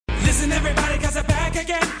Listen, everybody, 'cause they're back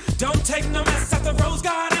again. Don't take no mess at the Rose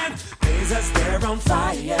Garden. Blazers, they're on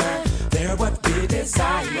fire. They're what we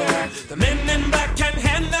desire. The men in black can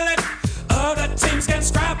handle it. Other teams can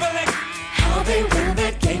scrabble it. How they win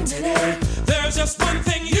that game today. There's just one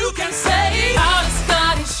thing you can say. How did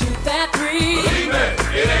Scotty shoot that three? Believe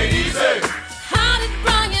it ain't easy. How did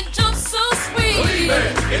Brian jump so sweet? Believe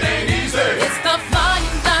it ain't easy. It's the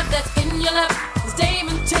flying dive that's in your lap. As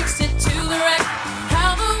Damon takes it to the rack.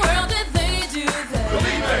 How the world did they do that?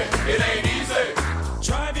 Believe it ain't easy.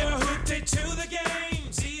 Drive your hoopty to the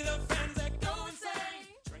game. See the fans that go insane.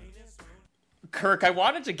 Kirk, I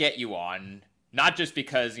wanted to get you on, not just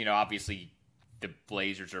because, obviously the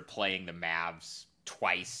Blazers are playing the Mavs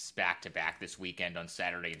twice back-to-back this weekend on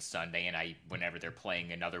Saturday and Sunday, and whenever they're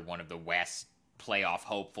playing another one of the West playoff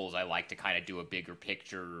hopefuls, I like to kind of do a bigger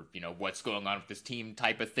picture, what's going on with this team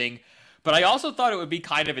type of thing. But I also thought it would be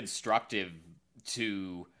kind of instructive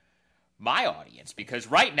to my audience, because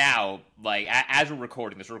right now, as we're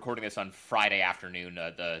recording this on Friday afternoon,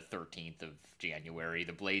 the 13th of January,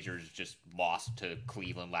 the Blazers just lost to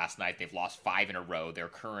Cleveland last night. They've lost 5 in a row. They're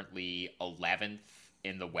currently 11th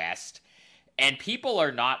in the West, and people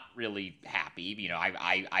are not really happy.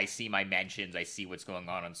 I see my mentions. I see what's going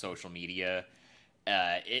on social media.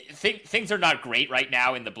 Things are not great right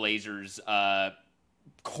now in the Blazers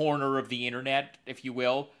corner of the internet, if you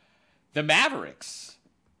will. The Mavericks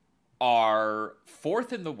are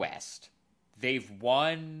 4th in the West. They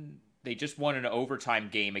just won an overtime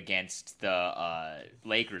game against the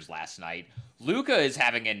Lakers last night. Luka is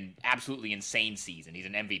having an absolutely insane season. He's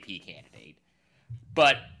an MVP candidate.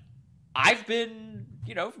 But I've been,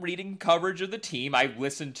 reading coverage of the team. I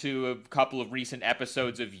listened to a couple of recent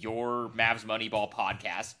episodes of your Mavs Moneyball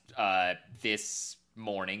podcast this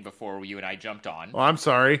morning before you and I jumped on. Oh, I'm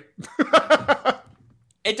sorry.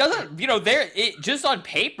 It doesn't, just on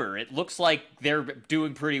paper, it looks like they're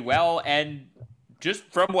doing pretty well, and just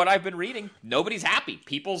from what I've been reading, nobody's happy.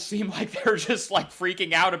 People seem like they're just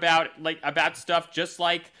freaking out about stuff, just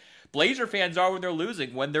like Blazer fans are when they're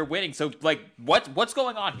losing, when they're winning. So what's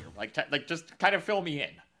going on here? Just kind of fill me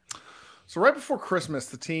in. So right before Christmas,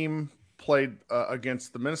 the team played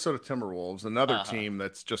against the Minnesota Timberwolves, another team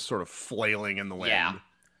that's just sort of flailing in the wind. Yeah.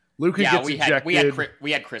 Luka gets ejected.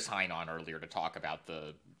 We had Chris Hine on earlier to talk about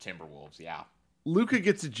the Timberwolves. Yeah. Luka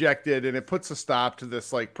gets ejected, and it puts a stop to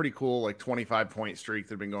this pretty cool 25-point streak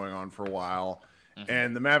that had been going on for a while. Mm-hmm.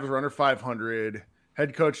 And the Mavs are under 500.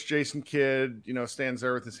 Head coach Jason Kidd, stands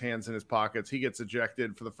there with his hands in his pockets. He gets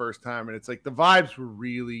ejected for the first time, and it's the vibes were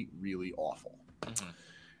really, really awful. Mm-hmm.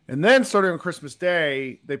 And then starting on Christmas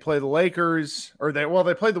Day, they play the Lakers, they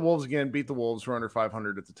played the Wolves again, beat the Wolves, who were under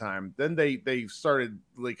 500 at the time. Then they started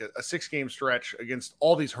a 6-game stretch against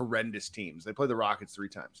all these horrendous teams. They played the Rockets 3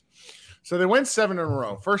 times. So they went 7 in a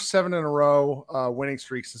row. First 7 in a row winning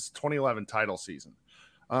streak since the 2011 title season.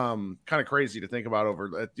 Kind of crazy to think about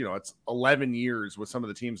it's 11 years with some of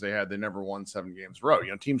the teams they had. They never won 7 games in a row.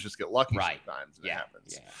 Teams just get lucky sometimes. And it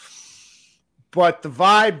happens. Yeah. But the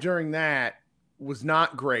vibe during that was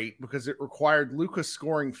not great because it required Luka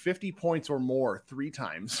scoring 50 points or more 3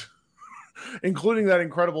 times, including that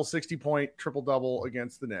incredible 60-point triple-double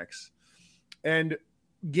against the Knicks. And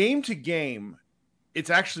game to game, it's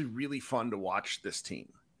actually really fun to watch this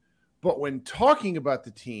team. But when talking about the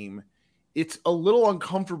team, it's a little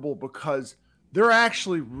uncomfortable because they're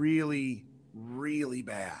actually really, really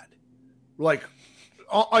bad.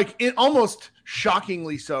 Almost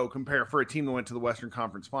shockingly so for a team that went to the Western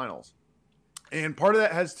Conference Finals. And part of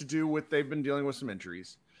that has to do with they've been dealing with some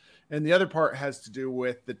injuries. And the other part has to do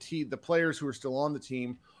with the players who are still on the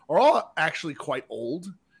team are all actually quite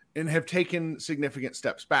old and have taken significant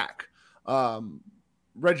steps back.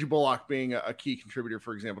 Reggie Bullock being a key contributor,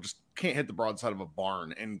 for example, just can't hit the broadside of a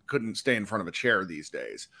barn and couldn't stay in front of a chair these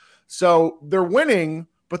days. So they're winning,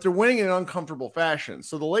 but they're winning in an uncomfortable fashion.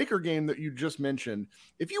 So the Laker game that you just mentioned,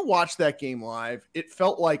 if you watch that game live, it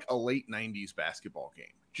felt like a late 90s basketball game.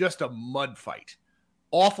 Just a mud fight.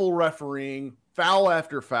 Awful refereeing, foul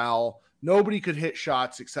after foul. Nobody could hit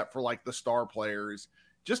shots except for the star players.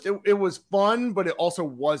 Just it was fun, but it also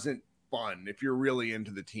wasn't fun if you're really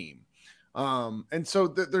into the team. And so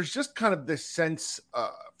there's just kind of this sense,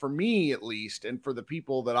 for me at least, and for the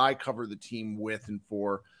people that I cover the team with and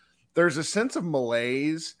for, there's a sense of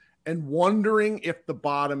malaise and wondering if the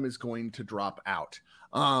bottom is going to drop out.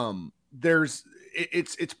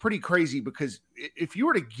 It's pretty crazy because if you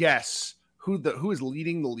were to guess who is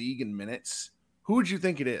leading the league in minutes, who would you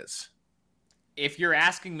think it is? If you're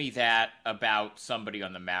asking me that about somebody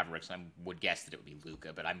on the Mavericks, I would guess that it would be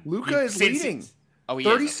Luka. But Luka is leading. Oh, he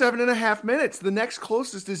 37 and a half minutes. The next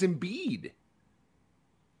closest is Embiid.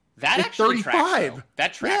 That at actually 35. tracks, though.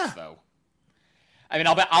 That tracks, though. I mean,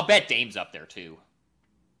 I'll bet Dame's up there too.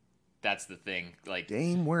 That's the thing. Like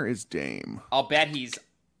Dame, where is Dame? I'll bet he's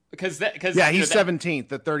because he's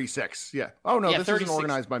 17th at 36. Yeah. Oh no, this 36. isn't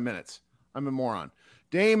organized by minutes. I'm a moron.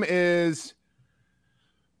 Dame is.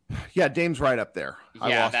 Yeah, Dame's right up there.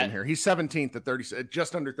 I lost him here. He's 17th at 36,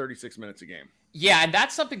 just under 36 minutes a game. Yeah, and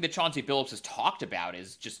that's something that Chauncey Billups has talked about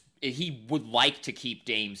is just he would like to keep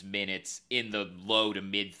Dame's minutes in the low to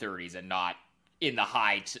mid 30s and not in the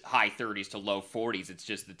high 30s to low 40s. It's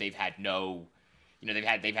just that they've had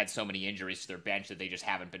they've had so many injuries to their bench that they just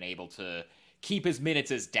haven't been able to keep his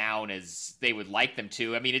minutes as down as they would like them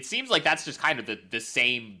to. I mean, it seems like that's just kind of the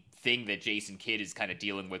same thing that Jason Kidd is kind of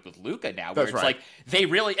dealing with Luka now, where like they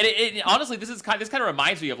really, and honestly, this kind of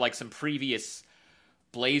reminds me of like some previous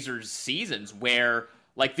Blazers seasons where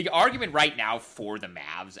like the argument right now for the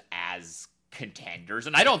Mavs as contenders,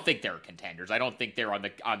 and I don't think they're contenders. I don't think they're on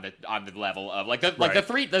the level of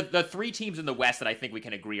the three teams in the West that I think we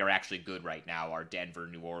can agree are actually good right now are Denver,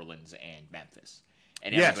 New Orleans, and Memphis.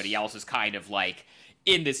 And everybody else is kind of like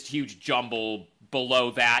in this huge jumble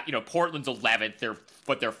below that. Portland's 11th. They're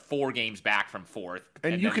 4 games back from 4th.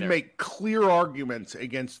 And you can make clear arguments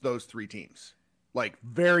against those 3 teams. Like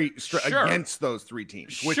very against those 3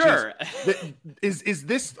 teams. Which is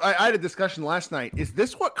this? I had a discussion last night. Is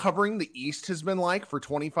this what covering the East has been like for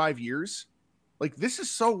 25 years? Like this is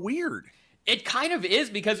so weird. It kind of is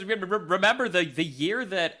because remember the year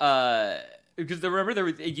that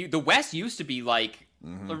the West used to be like.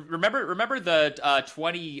 Mm-hmm. Remember the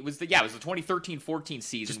 2013-14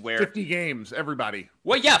 season just where 50 games everybody.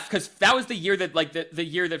 Well, yeah, because that was the year that like the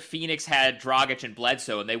year that Phoenix had Dragic and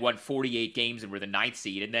Bledsoe and they won 48 games and were the 9th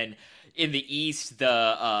seed, and then in the East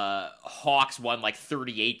the Hawks won like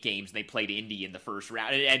 38 games and they played Indy in the first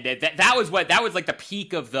round, and that was like the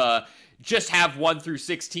peak of the just have 1 through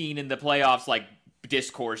 16 in the playoffs like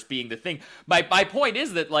discourse being the thing. My point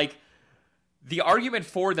is that like the argument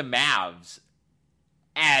for the Mavs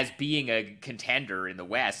as being a contender in the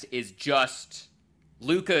West is just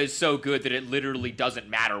Luka is so good that it literally doesn't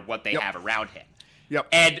matter what they have around him. Yep.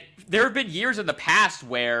 And there have been years in the past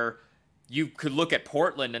where you could look at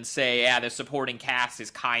Portland and say, yeah, the supporting cast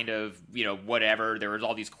is kind of, whatever. There was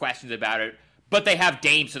all these questions about it. But they have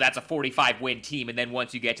Dame, so that's a 45-win team. And then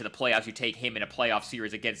once you get to the playoffs, you take him in a playoff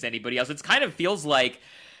series against anybody else. It kind of feels like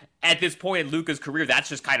at this point in Luka's career, that's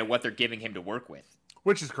just kind of what they're giving him to work with.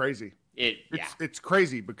 Which is crazy. It's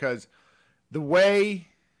crazy because the way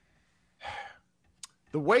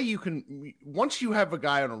you can, once you have a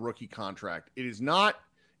guy on a rookie contract, it is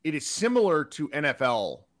similar to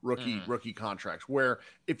NFL rookie contracts where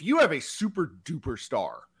if you have a super duper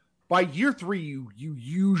star by year 3, you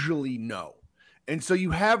usually know. And so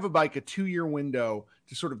you have like a 2-year window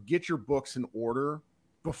to sort of get your books in order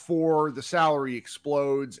before the salary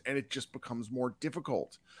explodes and it just becomes more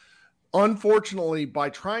difficult. Unfortunately, by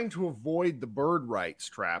trying to avoid the bird rights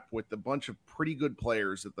trap with a bunch of pretty good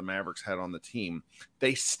players that the Mavericks had on the team,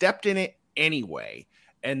 they stepped in it anyway,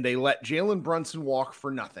 and they let Jalen Brunson walk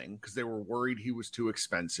for nothing because they were worried he was too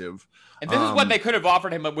expensive. And this is what they could have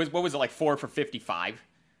offered him. What was it, like 4 for 55?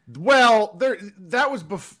 Well, that was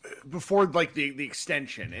before like the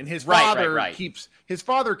extension, and his father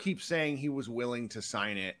keeps saying he was willing to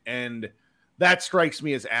sign it, and that strikes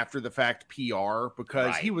me as after the fact PR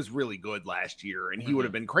because he was really good last year and he would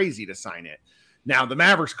have been crazy to sign it. Now the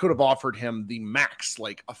Mavericks could have offered him the max,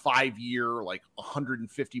 like a 5-year, like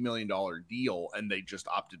 $150 million deal. And they just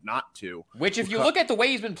opted not to, which if you look at the way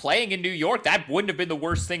he's been playing in New York, that wouldn't have been the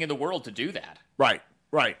worst thing in the world to do that. Right.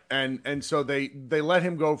 And so they let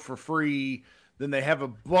him go for free. Then they have a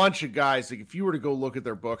bunch of guys. Like if you were to go look at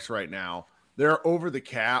their books right now, they're over the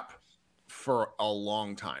cap for a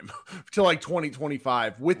long time to like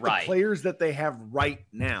 2025 with the players that they have right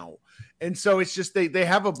now. And so it's just, they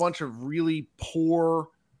have a bunch of really poor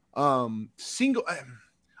single.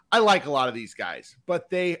 I like a lot of these guys, but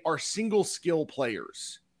they are single skill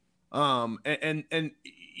players. And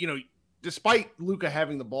despite Luka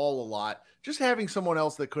having the ball a lot, just having someone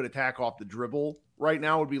else that could attack off the dribble right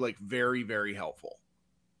now would be like very, very helpful.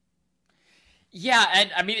 Yeah, and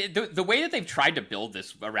I mean the way that they've tried to build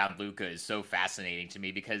this around Luka is so fascinating to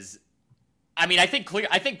me because, I mean, I think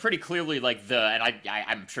pretty clearly like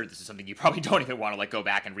I'm sure this is something you probably don't even want to like go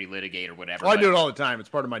back and relitigate or whatever. Well, I do it all the time. It's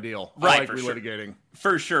part of my deal. Right, I like relitigating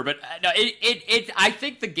for sure. But no, I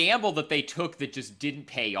think the gamble that they took that just didn't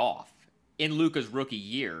pay off in Luka's rookie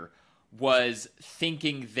year was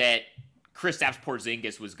thinking that Kristaps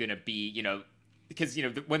Porzingis was going to be, because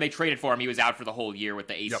when they traded for him, he was out for the whole year with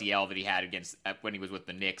the ACL that he had when he was with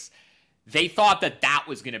the Knicks. they thought that that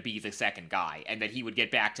was going to be the second guy and that he would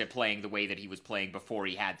get back to playing the way that he was playing before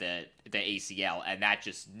he had the ACL, and that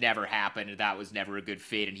just never happened, and that was never a good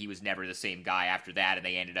fit, and he was never the same guy after that, and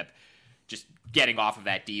they ended up just getting off of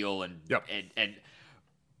that deal, and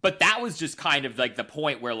but that was just kind of like the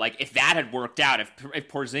point where, like, if that had worked out, if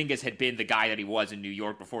Porzingis had been the guy that he was in New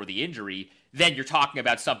York before the injury, then you're talking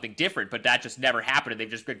about something different, but that just never happened, and they've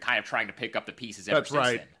just been kind of trying to pick up the pieces ever since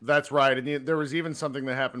then. That's right. And there was even something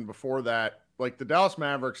that happened before that. Like, the Dallas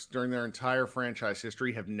Mavericks, during their entire franchise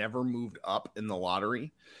history, have never moved up in the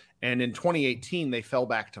lottery. And in 2018, they fell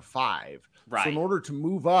back to 5. Right. So in order to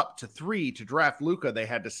move up to 3 to draft Luka, they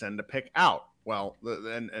had to send a pick out. Well,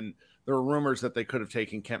 and there were rumors that they could have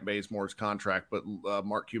taken Kent Bazemore's contract, but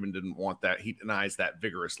Mark Cuban didn't want that. He denies that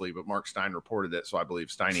vigorously, but Mark Stein reported it, so I believe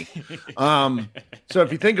Steiny. So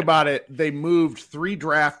if you think about it, they moved 3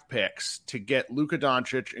 draft picks to get Luka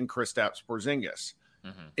Doncic and Kristaps Porzingis.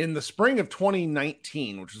 Mm-hmm. In the spring of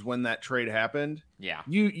 2019, which is when that trade happened,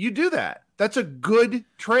 you do that. That's a good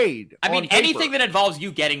trade. I mean, anything that involves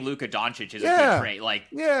you getting Luka Doncic is a good trade. Like,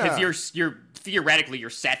 because you're theoretically you're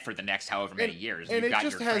set for the next however many years. And You've it got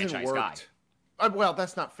just your hasn't franchise worked. guy. Well,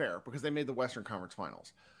 that's not fair because they made the Western Conference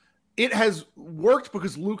Finals. It has worked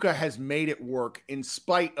because Luka has made it work in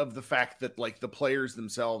spite of the fact that, like, the players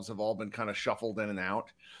themselves have all been kind of shuffled in and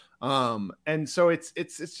out. And so it's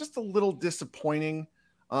just a little disappointing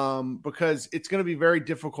because it's going to be very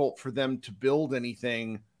difficult for them to build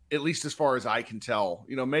anything, at least as far as I can tell.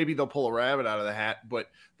 You know, maybe they'll pull a rabbit out of the hat, but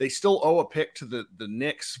they still owe a pick to the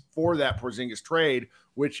Knicks for that Porzingis trade,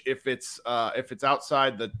 which if it's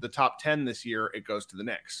outside the top 10 this year, it goes to the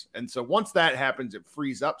Knicks. And so once that happens, it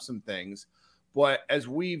frees up some things. But as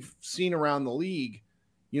we've seen around the league,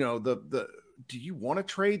 you know, do you want to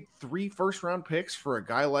trade 3 first-round picks for a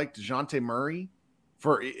guy like DeJounte Murray?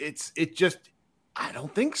 I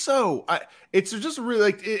don't think so. It's just really,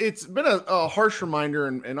 like, it's been a harsh reminder,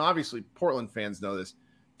 and obviously Portland fans know this.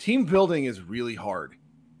 Team building is really hard.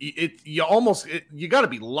 You got to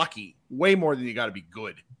be lucky way more than you got to be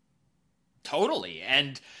good. Totally.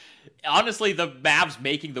 And honestly, the Mavs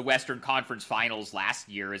making the Western Conference Finals last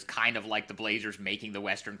year is kind of like the Blazers making the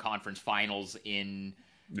Western Conference Finals in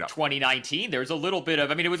 2019. There's a little bit of,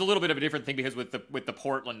 I mean, it was a little bit of a different thing because with the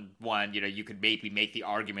Portland one, you know, you could maybe make the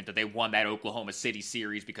argument that they won that Oklahoma City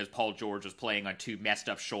series because Paul George was playing on 2 messed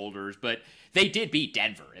up shoulders, but they did beat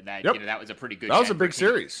Denver, and that you know, that was a pretty good. That was a big team.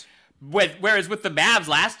 series. Whereas with the Mavs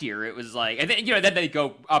last year, it was like, and then, you know, then they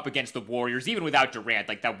go up against the Warriors, even without Durant.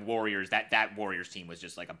 Like, that Warriors team was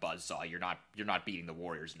just like a buzzsaw. You're not beating the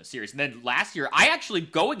Warriors in a series. And then last year, I actually,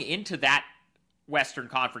 going into that Western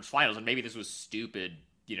Conference Finals, and maybe this was stupid,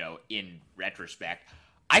 you know, in retrospect,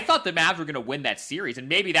 I thought the Mavs were going to win that series, and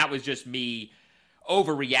maybe that was just me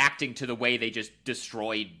overreacting to the way they just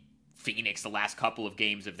destroyed Phoenix the last couple of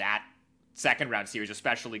games of that second round series,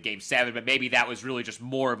 especially Game 7, but maybe that was really just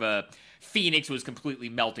more of a Phoenix was completely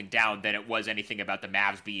melting down than it was anything about the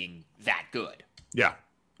Mavs being that good. Yeah.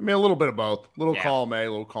 I mean, a little bit of both. Little column A,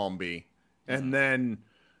 little column B. And then,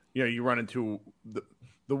 you know, you run into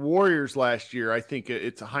the Warriors last year. I think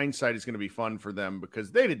it's hindsight is going to be fun for them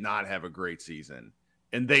because they did not have a great season,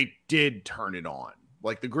 and they did turn it on.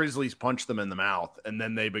 Like, the Grizzlies punched them in the mouth, and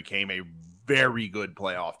then they became a very good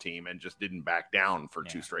playoff team and just didn't back down for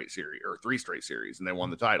 2 straight series or 3 straight series, and they won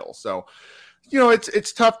the title. So, you know,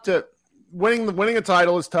 it's tough to winning a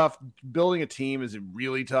title is tough. Building a team is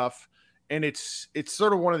really tough, and it's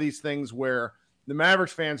sort of one of these things where the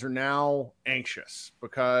Mavericks fans are now anxious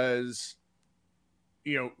because,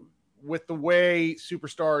 you know, with the way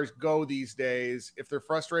superstars go these days, if they're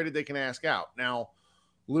frustrated, they can ask out. Now,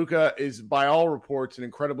 Luka is, by all reports, an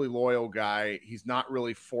incredibly loyal guy. He's not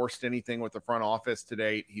really forced anything with the front office to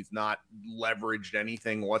date. He's not leveraged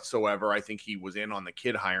anything whatsoever. I think he was in on the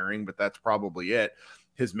kid hiring, but that's probably it.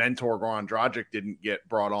 His mentor, Goran Dragic, didn't get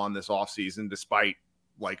brought on this offseason, despite,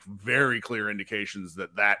 like, very clear indications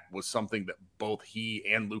that was something that both he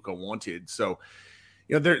and Luka wanted. So,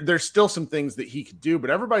 you know, there's still some things that he could do, but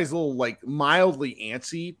everybody's a little, like, mildly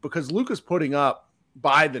antsy because Luka's putting up,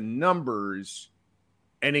 by the numbers,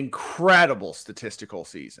 an incredible statistical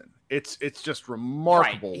season. It's just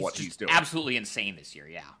remarkable what he's doing. Absolutely insane this year,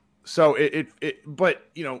 yeah. So but,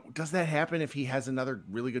 you know, does that happen if he has another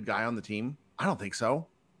really good guy on the team? I don't think so.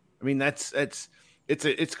 I mean, it's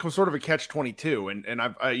sort of a catch-22, and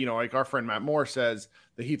I've you know, like our friend Matt Moore says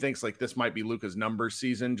that he thinks, like, this might be Luka's numbers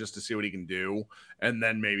season just to see what he can do, and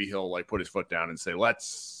then maybe he'll, like, put his foot down and say,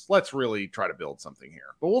 let's really try to build something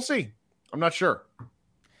here. But we'll see. I'm not sure.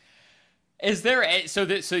 Is there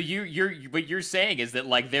what you're saying is that,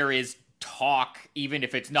 like, there is talk, even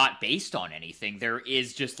if it's not based on anything, there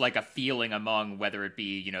is just like a feeling among, whether it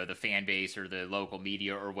be, the fan base or the local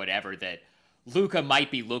media or whatever, that Luka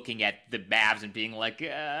might be looking at the Mavs and being like,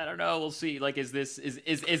 I don't know, we'll see. Like, is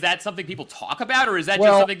that something people talk about, or is that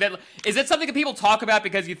just something that people talk about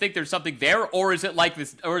because you think there's something there, or is it like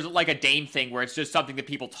this, or is it like a Dame thing where it's just something that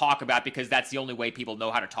people talk about because that's the only way people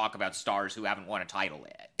know how to talk about stars who haven't won a title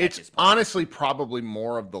yet? It's honestly probably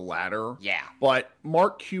more of the latter. Yeah. But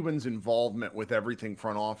Mark Cuban's involvement with everything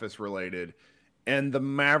front office related, and the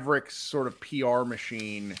Mavericks sort of PR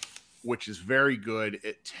machine, which is very good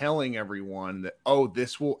at telling everyone that,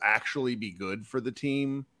 this will actually be good for the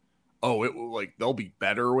team. It will, they'll be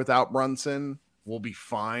better without Brunson. We'll be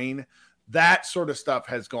fine. That sort of stuff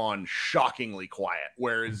has gone shockingly quiet.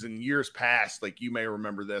 Whereas in years past, you may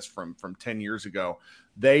remember this from 10 years ago,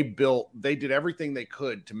 they did everything they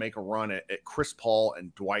could to make a run at Chris Paul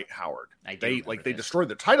and Dwight Howard. They destroyed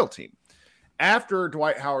the title team. After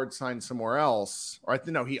Dwight Howard signed somewhere else, or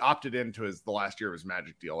he opted into the last year of his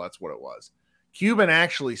Magic deal. That's what it was. Cuban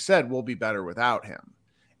actually said, we'll be better without him.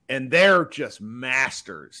 And they're just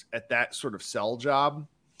masters at that sort of sell job.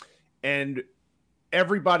 And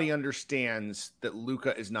everybody understands that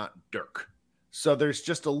Luka is not Dirk. So there's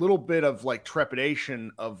just a little bit of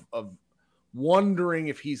trepidation of wondering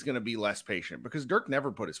if he's going to be less patient, because Dirk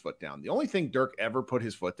never put his foot down. The only thing Dirk ever put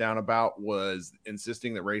his foot down about was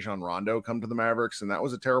insisting that Rajon Rondo come to the Mavericks, and that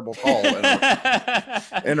was a terrible call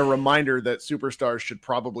and a reminder that superstars should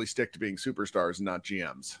probably stick to being superstars and not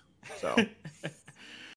GMs. So